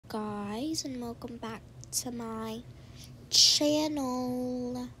guys, and welcome back to my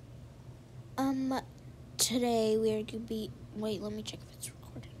channel. Today we're gonna be, wait, let me check if it's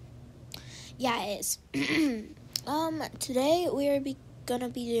recording. Yeah, it is. Today gonna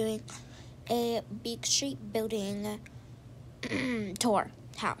be doing a Beak Street building tour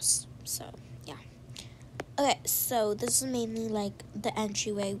house. So, yeah. Okay, so this is mainly like the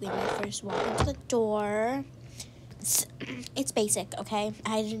entryway when we first walk into the door. It's basic, okay?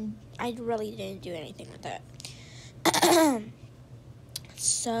 I really didn't do anything with it.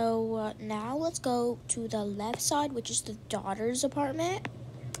 So now let's go to the left side, which is the daughter's apartment.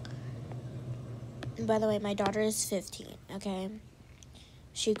 And by the way, my daughter is 15, okay?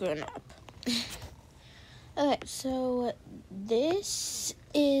 She grown up. Okay, so this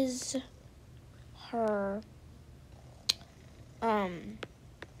is her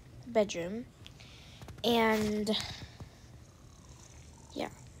bedroom. And yeah.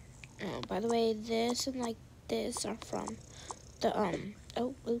 Oh, by the way, this and like this are from the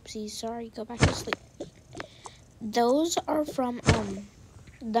oh, oopsie, sorry, go back to sleep. Those are from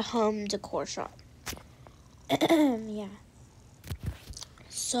the home decor shop. Yeah.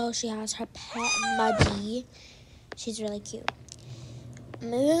 So she has her pet Muddy. She's really cute.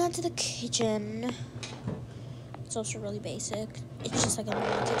 Moving on to the kitchen. It's also really basic. It's just like a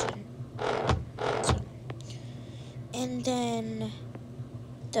normal kitchen. So. And then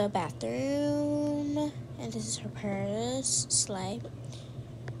the bathroom. And this is her purse, sleigh.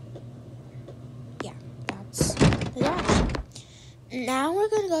 Yeah, that's the garage. Now we're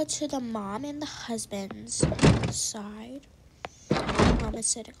going to go to the mom and the husband's side. Mom is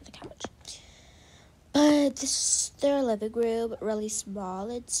sitting on the couch. But this is their living room, really small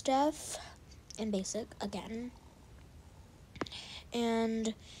and stuff. And basic, again.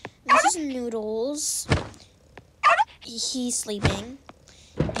 And this is Noodles. He's sleeping.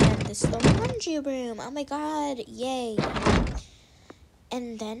 And this is the laundry room. Oh my god, yay.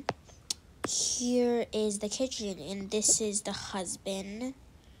 And then here is the kitchen, and this is the husband.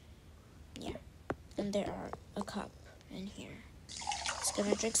 Yeah. And there are a cup in here. He's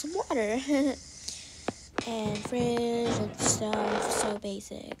gonna drink some water. And fridge and stuff. So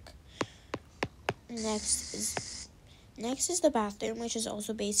basic. Next is the bathroom, which is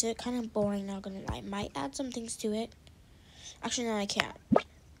also basic. Kind of boring, not gonna lie. Might add some things to it. Actually, no, I can't.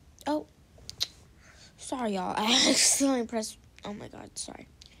 Oh. Sorry, y'all. I accidentally pressed. Oh my god, sorry.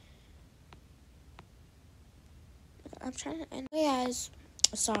 I'm trying to end. Hey guys,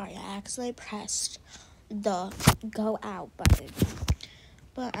 sorry, I accidentally pressed the go out button.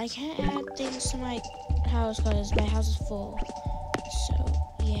 But I can't add things to my house because my house is full. So,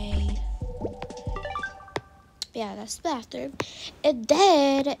 yay. But yeah, that's the bathroom. And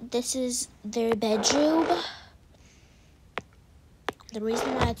then this is their bedroom. The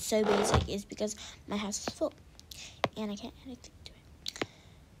reason why it's so basic is because my house is full. And I can't add anything to it.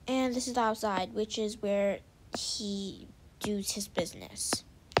 And this is the outside, which is where he does his business.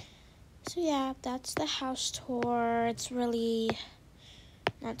 So yeah, that's the house tour. It's really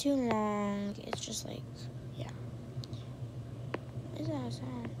not too long. It's just like, yeah. What is that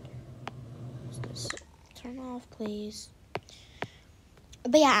sound? What's this? Turn off, please.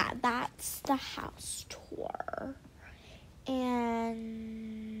 But yeah, that's the house tour.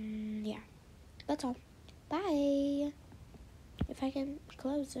 And yeah, that's all. Bye. If I can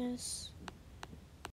close this.